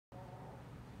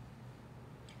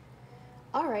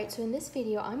Alright, so in this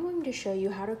video, I'm going to show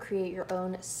you how to create your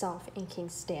own self-inking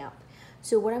stamp.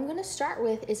 So what I'm going to start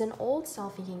with is an old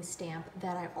self-inking stamp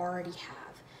that I already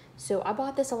have. So I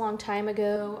bought this a long time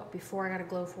ago before I got a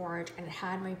Glowforge, and it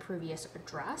had my previous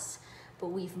address, but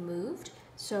we've moved,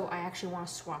 so I actually want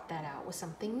to swap that out with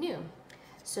something new.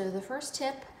 So the first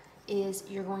tip is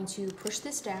you're going to push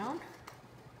this down,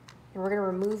 and we're going to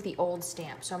remove the old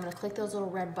stamp. So I'm going to click those little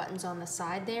red buttons on the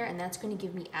side there, and that's going to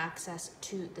give me access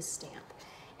to the stamp.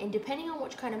 And depending on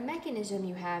which kind of mechanism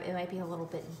you have, it might be a little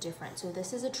bit different. So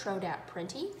this is a Trodat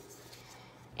Printy.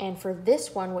 And for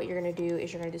this one, what you're going to do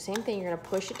is you're going to do the same thing. You're going to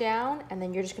push it down, and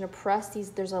then you're just going to press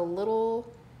these. There's a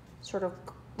little sort of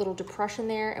little depression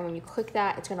there, and when you click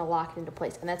that, it's going to lock it into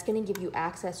place, and that's going to give you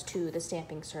access to the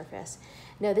stamping surface.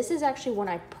 Now, this is actually one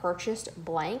I purchased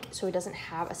blank, so it doesn't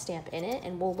have a stamp in it,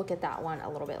 and we'll look at that one a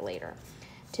little bit later.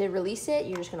 To release it,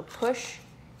 you're just going to push,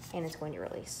 and it's going to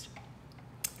release.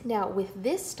 Now, with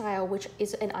this style, which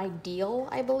is an Ideal,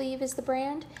 I believe is the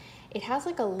brand, it has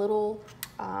like a little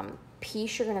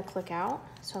piece you're going to click out,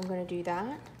 so I'm going to do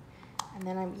that, and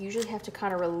then I usually have to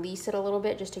kind of release it a little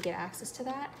bit just to get access to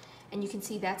that. And you can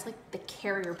see that's like the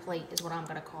carrier plate is what I'm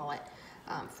gonna call it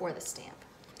for the stamp.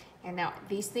 And now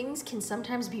these things can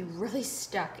sometimes be really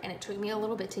stuck, and it took me a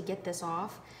little bit to get this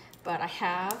off, but I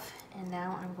have, and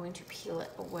now I'm going to peel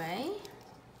it away.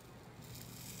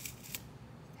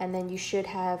 And then you should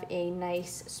have a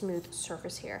nice smooth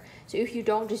surface here. So if you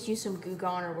don't, just use some Goo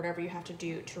Gone or whatever you have to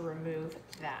do to remove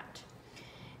that.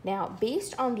 Now,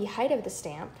 based on the height of the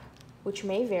stamp, which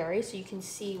may vary, so you can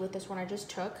see with this one I just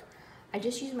took, I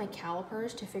just use my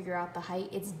calipers to figure out the height.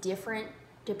 It's different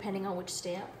depending on which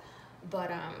stamp,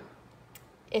 but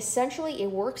essentially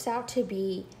it works out to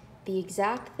be the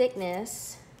exact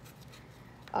thickness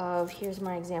of, here's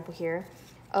my example here,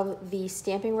 of the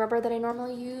stamping rubber that I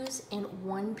normally use and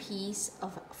one piece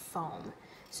of foam.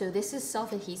 So this is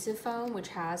self-adhesive foam, which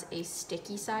has a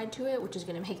sticky side to it, which is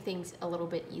gonna make things a little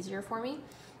bit easier for me.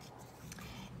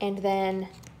 And then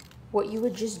what you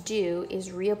would just do is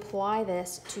reapply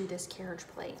this to this carriage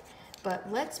plate.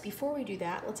 But before we do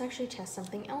that, let's actually test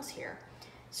something else here.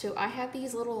 So I have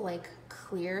these little like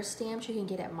clear stamps you can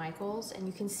get at Michael's, and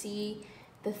you can see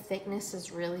the thickness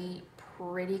is really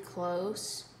pretty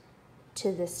close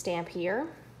to this stamp here.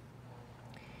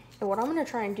 And what I'm gonna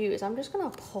try and do is I'm just gonna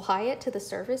apply it to the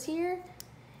surface here,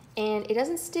 and it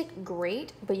doesn't stick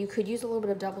great, but you could use a little bit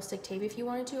of double stick tape if you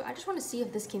wanted to. I just want to see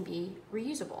if this can be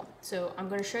reusable. So I'm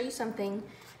going to show you something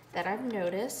that I've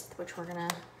noticed, which we're going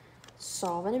to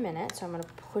solve in a minute. So I'm going to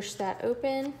push that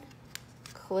open,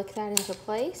 click that into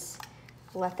place,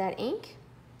 let that ink,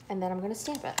 and then I'm going to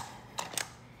stamp it.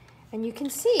 And you can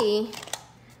see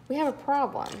we have a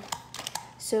problem.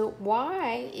 So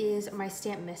why is my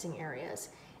stamp missing areas?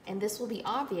 And this will be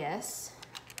obvious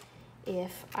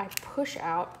if I push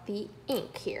out the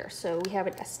ink here. So we have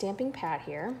a stamping pad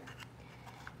here,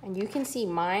 and you can see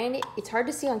mine, it's hard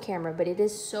to see on camera, but it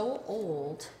is so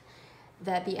old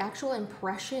that the actual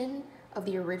impression of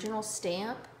the original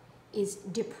stamp is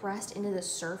depressed into the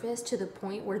surface to the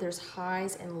point where there's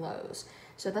highs and lows.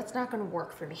 So that's not gonna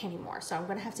work for me anymore. So I'm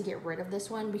gonna have to get rid of this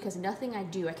one, because nothing I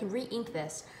do, I can re-ink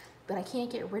this, but I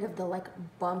can't get rid of the like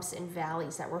bumps and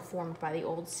valleys that were formed by the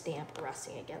old stamp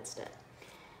resting against it.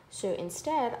 So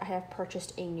instead, I have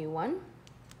purchased a new one,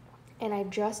 and I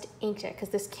just inked it because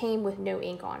this came with no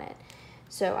ink on it.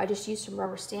 So I just used some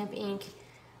rubber stamp ink.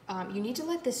 You need to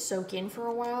let this soak in for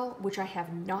a while, which I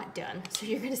have not done. So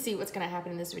you're gonna see what's gonna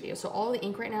happen in this video. So all the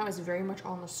ink right now is very much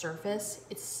on the surface.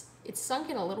 It's sunk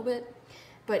in a little bit,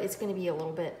 but it's gonna be a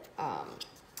little bit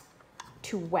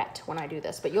too wet when I do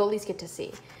this, but you'll at least get to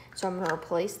see. So I'm gonna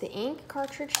replace the ink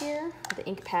cartridge here, the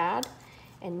ink pad,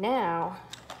 and now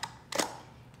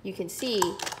you can see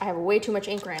I have way too much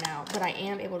ink right now, but I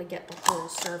am able to get the whole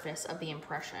surface of the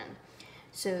impression.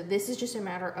 So this is just a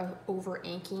matter of over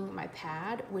inking my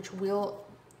pad, which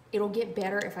it'll get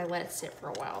better if I let it sit for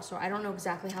a while. So I don't know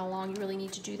exactly how long you really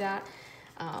need to do that.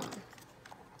 I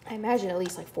imagine at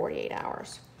least like 48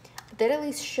 hours. But that at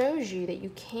least shows you that you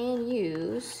can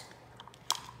use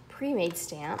pre-made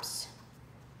stamps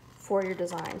for your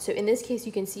design. So in this case,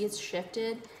 you can see it's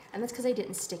shifted, and that's because I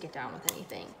didn't stick it down with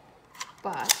anything.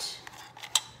 But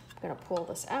I'm gonna pull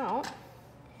this out.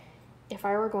 If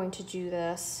I were going to do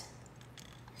this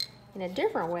in a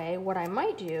different way, what I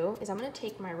might do is I'm gonna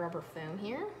take my rubber foam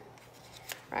here,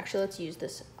 or actually let's use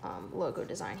this logo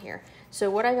design here. So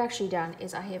what I've actually done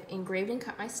is I have engraved and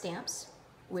cut my stamps,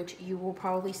 which you will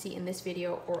probably see in this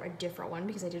video or a different one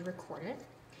because I did record it.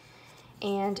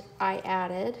 And I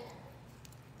added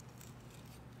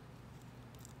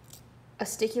a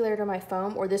sticky layer to my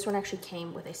foam, or this one actually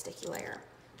came with a sticky layer.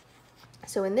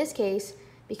 So in this case,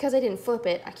 because I didn't flip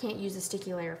it, I can't use the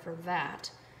sticky layer for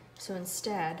that. So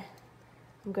instead,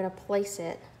 I'm gonna place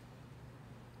it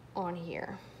on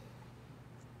here.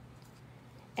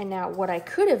 And now what I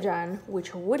could have done,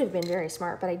 which would have been very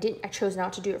smart, but I chose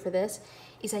not to do it for this,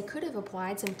 is I could have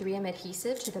applied some 3M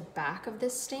adhesive to the back of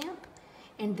this stamp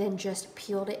and then just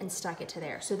peeled it and stuck it to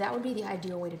there. So that would be the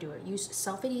ideal way to do it. Use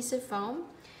self-adhesive foam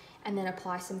and then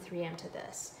apply some 3M to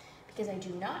this. Because I do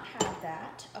not have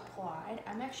that applied,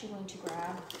 I'm actually going to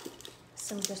grab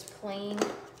some just plain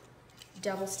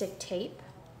double stick tape.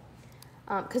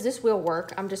 Because this will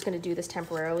work. I'm just going to do this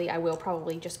temporarily. I will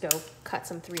probably just go cut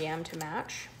some 3M to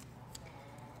match.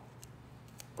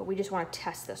 But we just want to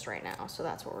test this right now, so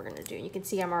that's what we're going to do. You can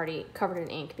see I'm already covered in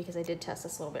ink because I did test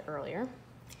this a little bit earlier.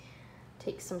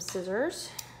 Take some scissors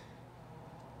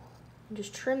and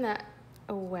just trim that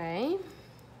away.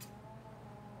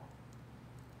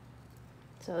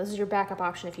 So this is your backup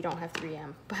option if you don't have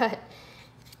 3M, but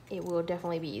it will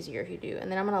definitely be easier if you do.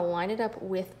 And then I'm gonna line it up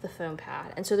with the foam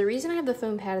pad. And so the reason I have the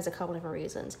foam pad is a couple different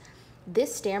reasons.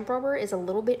 This stamp rubber is a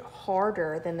little bit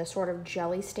harder than the sort of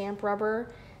jelly stamp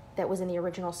rubber that was in the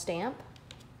original stamp.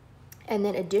 And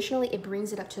then additionally, it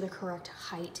brings it up to the correct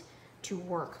height to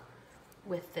work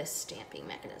with this stamping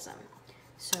mechanism.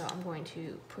 So I'm going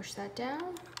to push that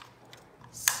down,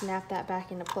 snap that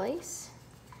back into place,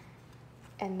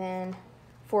 and then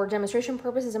for demonstration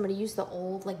purposes, I'm going to use the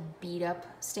old like beat up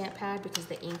stamp pad because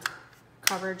the ink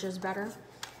coverage is better.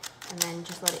 And then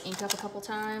just let it ink up a couple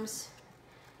times.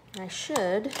 And I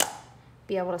should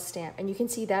be able to stamp. And you can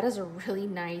see that is a really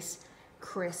nice,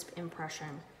 crisp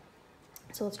impression.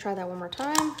 So let's try that one more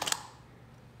time.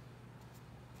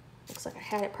 Looks like I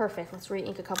had it perfect. Let's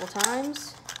re-ink a couple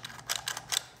times.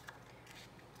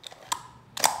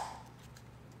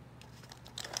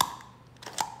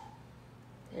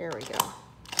 There we go.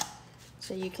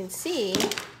 So you can see,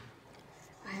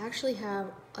 I actually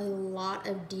have a lot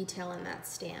of detail in that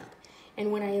stamp.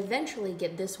 And when I eventually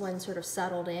get this one sort of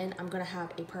settled in, I'm gonna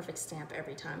have a perfect stamp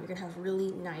every time. You're gonna have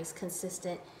really nice,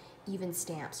 consistent, even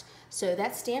stamps. So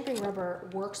that stamping rubber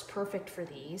works perfect for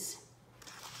these.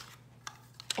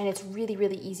 And it's really,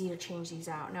 really easy to change these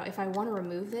out. Now, if I wanna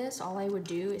remove this, all I would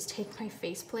do is take my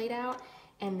faceplate out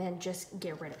and then just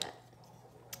get rid of it.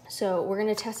 So we're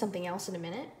gonna test something else in a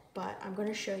minute, but I'm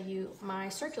gonna show you my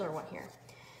circular one here.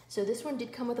 So this one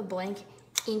did come with a blank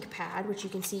ink pad, which you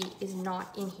can see is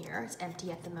not in here. It's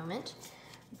empty at the moment.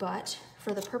 But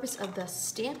for the purpose of the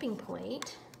stamping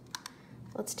plate,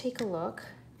 let's take a look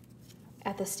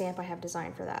at the stamp I have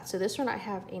designed for that. So this one I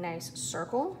have a nice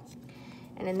circle.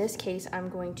 And in this case, I'm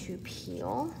going to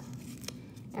peel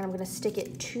and I'm gonna stick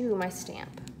it to my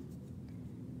stamp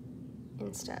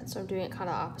instead. So I'm doing it kind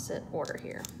of opposite order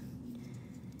here.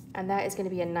 And that is gonna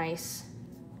be a nice,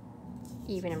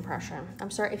 even impression.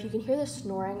 I'm sorry, if you can hear the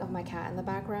snoring of my cat in the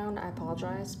background, I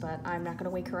apologize, but I'm not gonna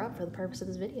wake her up for the purpose of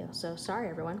this video. So sorry,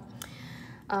 everyone.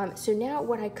 So now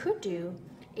what I could do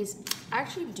is I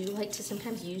actually do like to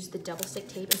sometimes use the double stick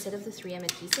tape instead of the 3M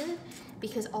adhesive,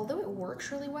 because although it works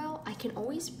really well, I can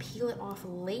always peel it off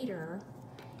later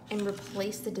and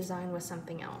replace the design with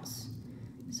something else.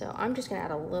 So I'm just gonna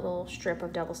add a little strip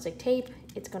of double stick tape.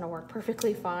 It's gonna work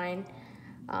perfectly fine.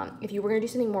 If you were gonna do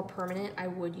something more permanent, I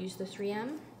would use the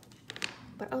 3M,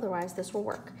 but otherwise this will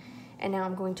work. And now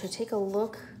I'm going to take a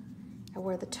look at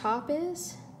where the top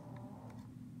is,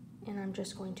 and I'm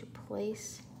just going to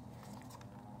place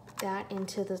that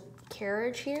into the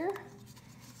carriage here,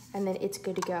 and then it's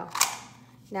good to go.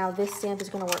 Now this stamp is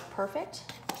gonna work perfect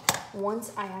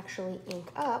once I actually ink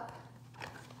up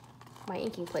my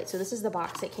inking plate. So this is the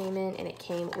box it came in, and it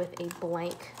came with a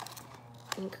blank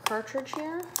ink cartridge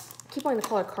here. I keep wanting to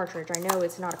call it a cartridge. I know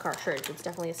it's not a cartridge, it's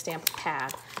definitely a stamp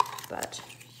pad, but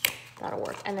that'll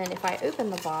work. And then if I open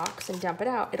the box and dump it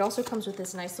out, it also comes with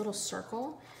this nice little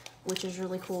circle, which is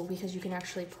really cool because you can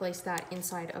actually place that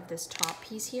inside of this top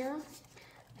piece here.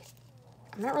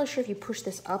 I'm not really sure if you push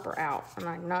this up or out.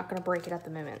 I'm not gonna break it at the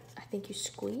moment. I think you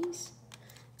squeeze,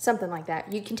 something like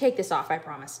that. You can take this off, I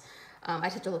promise. I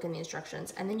just have to look in the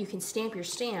instructions. And then you can stamp your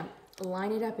stamp,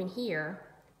 line it up in here,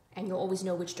 and you'll always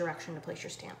know which direction to place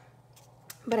your stamp.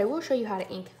 But I will show you how to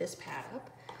ink this pad up.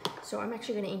 So I'm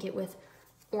actually gonna ink it with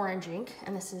orange ink,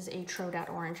 and this is a Trodat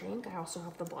orange ink. I also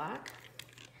have the black.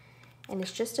 And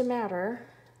it's just a matter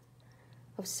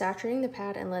of saturating the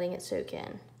pad and letting it soak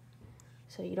in.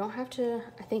 So you don't have to,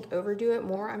 I think, overdo it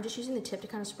more. I'm just using the tip to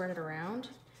kind of spread it around.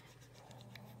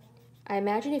 I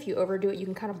imagine if you overdo it, you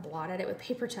can kind of blot at it with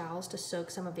paper towels to soak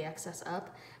some of the excess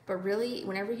up. But really,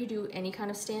 whenever you do any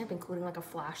kind of stamp, including like a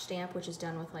flash stamp, which is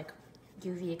done with like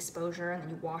UV exposure, and then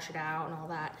you wash it out and all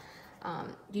that,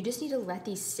 You just need to let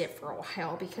these sit for a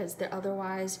while because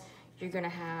otherwise you're gonna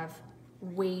have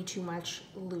way too much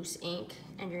loose ink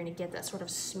and you're gonna get that sort of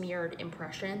smeared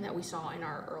impression that we saw in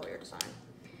our earlier design.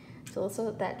 So let's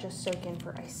let that just soak in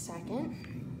for a second.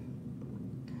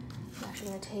 I'm actually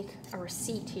gonna take a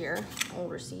receipt here, an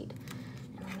old receipt,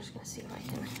 and I'm just gonna see if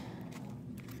I can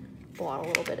blot a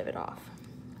little bit of it off.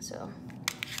 So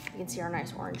you can see our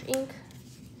nice orange ink.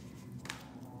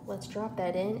 Let's drop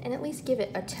that in and at least give it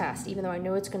a test, even though I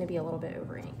know it's gonna be a little bit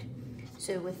over inked.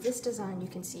 So with this design, you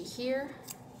can see here,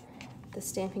 the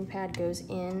stamping pad goes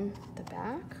in the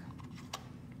back.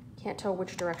 Can't tell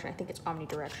which direction, I think it's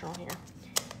omnidirectional here.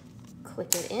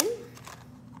 Click it in.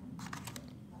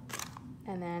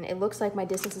 And then it looks like my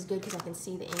distance is good because I can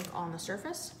see the ink on the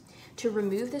surface. To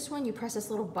remove this one, you press this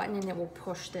little button and it will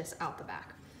push this out the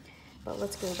back. But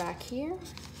let's go back here.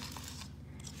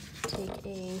 Take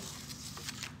a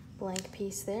blank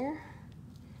piece there.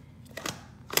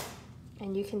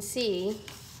 And you can see,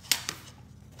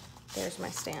 there's my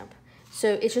stamp.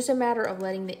 So it's just a matter of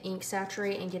letting the ink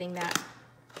saturate and getting that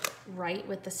right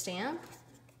with the stamp.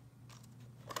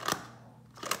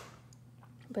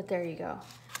 But there you go.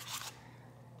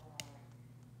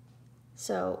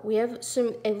 So we have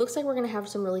some, it looks like we're gonna have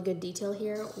some really good detail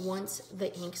here once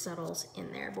the ink settles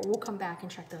in there, but we'll come back and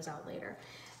check those out later.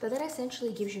 But that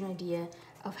essentially gives you an idea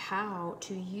of how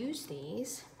to use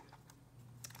these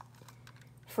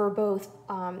for both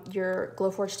your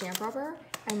Glowforge stamp rubber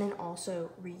and then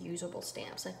also reusable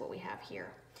stamps like what we have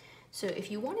here. So if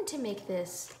you wanted to make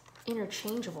this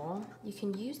interchangeable, you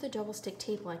can use the double stick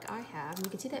tape like I have. You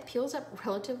can see that peels up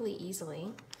relatively easily.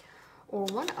 Or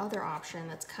one other option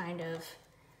that's kind of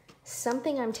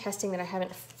something I'm testing that I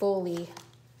haven't fully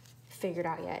figured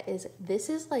out yet is this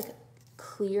is like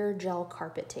clear gel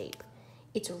carpet tape.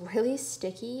 It's really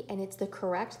sticky and it's the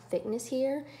correct thickness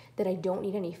here that I don't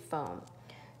need any foam.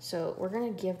 So we're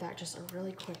gonna give that just a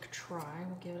really quick try.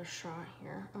 We'll give it a shot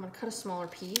here. I'm gonna cut a smaller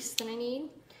piece than I need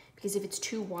because if it's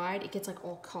too wide, it gets like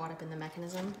all caught up in the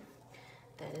mechanism.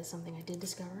 That is something I did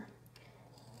discover.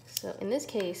 So in this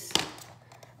case,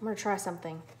 I'm gonna try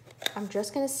something. I'm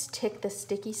just gonna stick the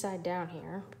sticky side down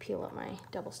here, peel up my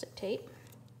double stick tape.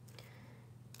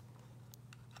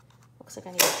 Looks like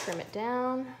I need to trim it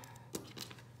down.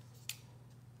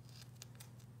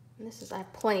 And this is, I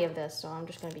have plenty of this, so I'm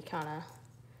just gonna be kinda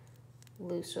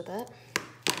loose with it.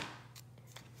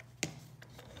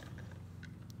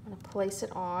 I'm gonna place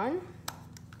it on.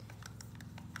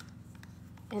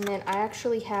 And then I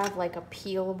actually have like a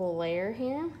peelable layer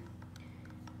here.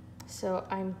 So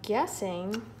I'm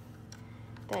guessing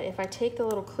that if I take the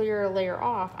little clear layer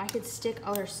off, I could stick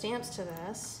other stamps to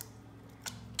this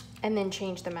and then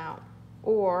change them out.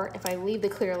 Or if I leave the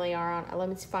clear layer on, let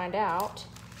me find out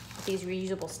if these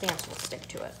reusable stamps will stick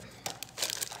to it.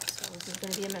 So this is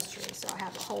gonna be a mystery. So I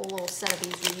have a whole little set of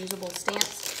these reusable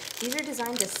stamps. These are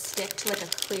designed to stick to like a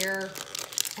clear,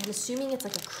 I'm assuming it's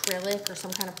like acrylic or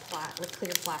some kind of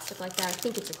clear plastic like that. I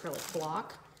think it's acrylic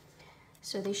block.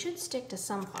 So they should stick to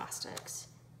some plastics.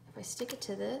 If I stick it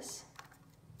to this,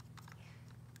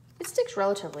 it sticks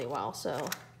relatively well, so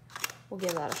we'll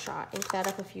give that a shot. Ink that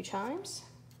up a few times,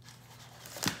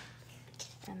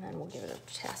 and then we'll give it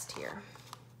a test here.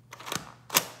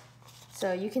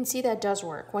 So you can see that does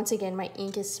work. Once again, my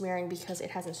ink is smearing because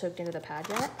it hasn't soaked into the pad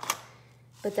yet,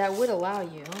 but that would allow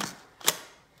you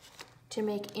to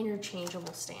make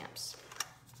interchangeable stamps.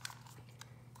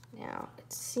 Now,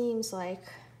 it seems like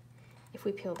if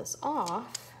we peel this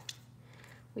off,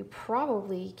 we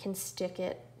probably can stick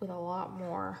it with a lot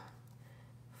more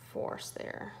force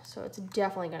there. So it's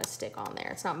definitely gonna stick on there.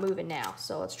 It's not moving now.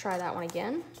 So let's try that one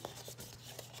again.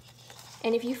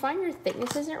 And if you find your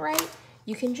thickness isn't right,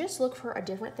 you can just look for a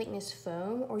different thickness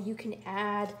foam, or you can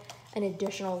add an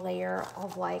additional layer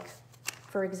of like,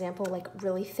 for example, like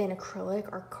really thin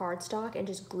acrylic or cardstock and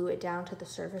just glue it down to the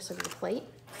surface of your plate.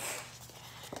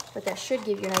 But that should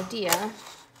give you an idea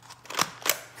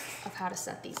of how to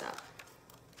set these up.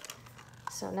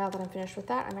 So now that I'm finished with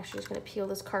that, I'm actually just gonna peel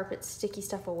this carpet sticky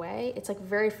stuff away. It's like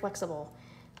very flexible,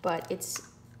 but it's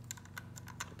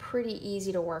pretty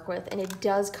easy to work with, and it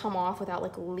does come off without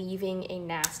like leaving a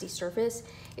nasty surface.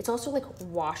 It's also like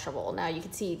washable. Now you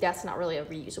can see that's not really a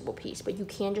reusable piece, but you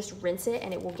can just rinse it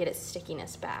and it will get its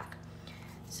stickiness back.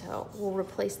 So we'll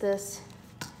replace this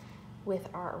with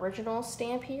our original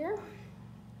stamp here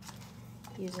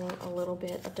using a little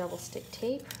bit of double stick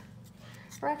tape.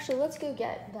 Or actually, let's go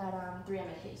get that 3M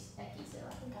adhesive. I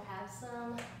think I have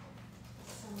some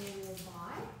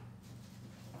nearby.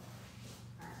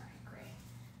 All right, great.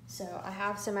 So I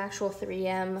have some actual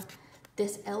 3M.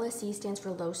 This LSE stands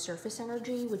for low surface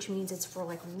energy, which means it's for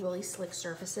like really slick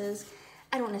surfaces.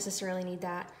 I don't necessarily need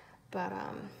that, but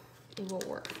it will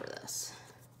work for this.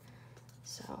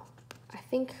 So I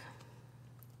think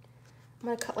I'm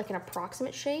gonna cut like an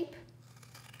approximate shape.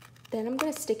 Then I'm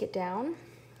gonna stick it down.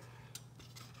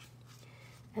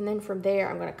 And then from there,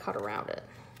 I'm gonna cut around it.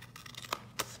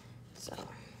 So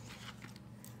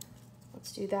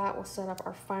let's do that. We'll set up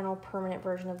our final permanent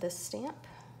version of this stamp.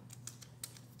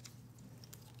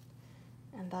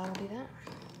 And that'll be that.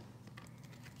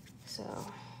 So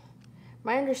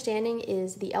my understanding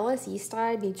is the LSE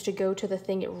side needs to go to the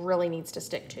thing it really needs to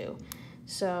stick to.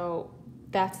 So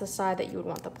that's the side that you would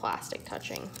want the plastic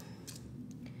touching.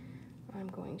 I'm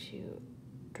going to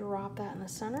drop that in the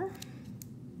center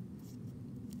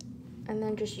and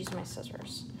then just use my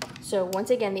scissors. So once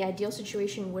again, the ideal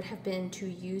situation would have been to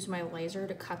use my laser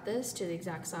to cut this to the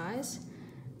exact size,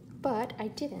 but I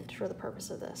didn't for the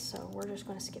purpose of this. So we're just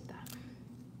going to skip that.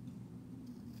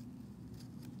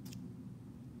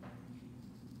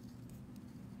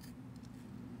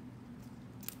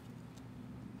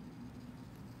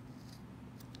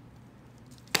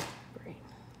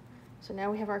 So now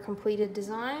we have our completed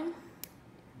design.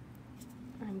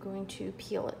 I'm going to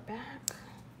peel it back.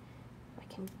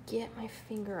 I can get my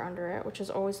finger under it, which is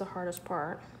always the hardest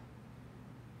part.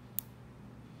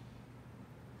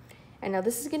 And now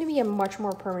this is going to be a much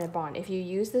more permanent bond. If you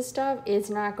use this stuff, it's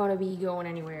not going to be going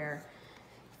anywhere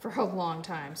for a long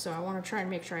time. So I want to try and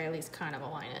make sure I at least kind of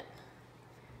align it.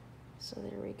 So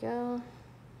there we go.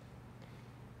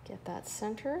 Get that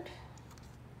centered.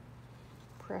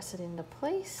 Press it into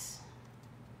place.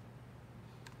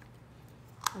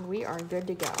 And we are good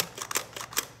to go.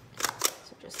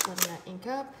 So just letting that ink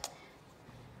up.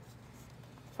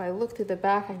 If I look through the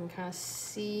back, I can kind of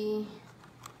see.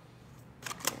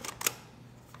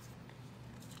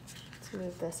 Let's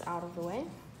move this out of the way.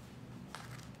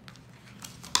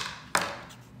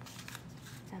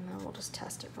 And then we'll just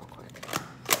test it real quick.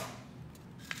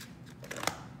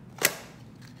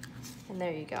 And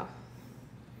there you go.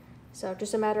 So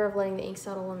just a matter of letting the ink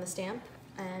settle in the stamp,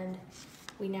 and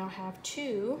we now have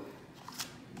two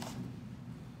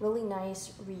really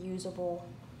nice reusable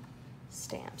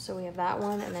stamps. So we have that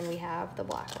one, and then we have the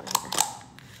black one here.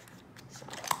 So,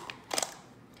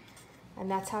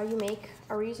 and that's how you make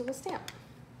a reusable stamp.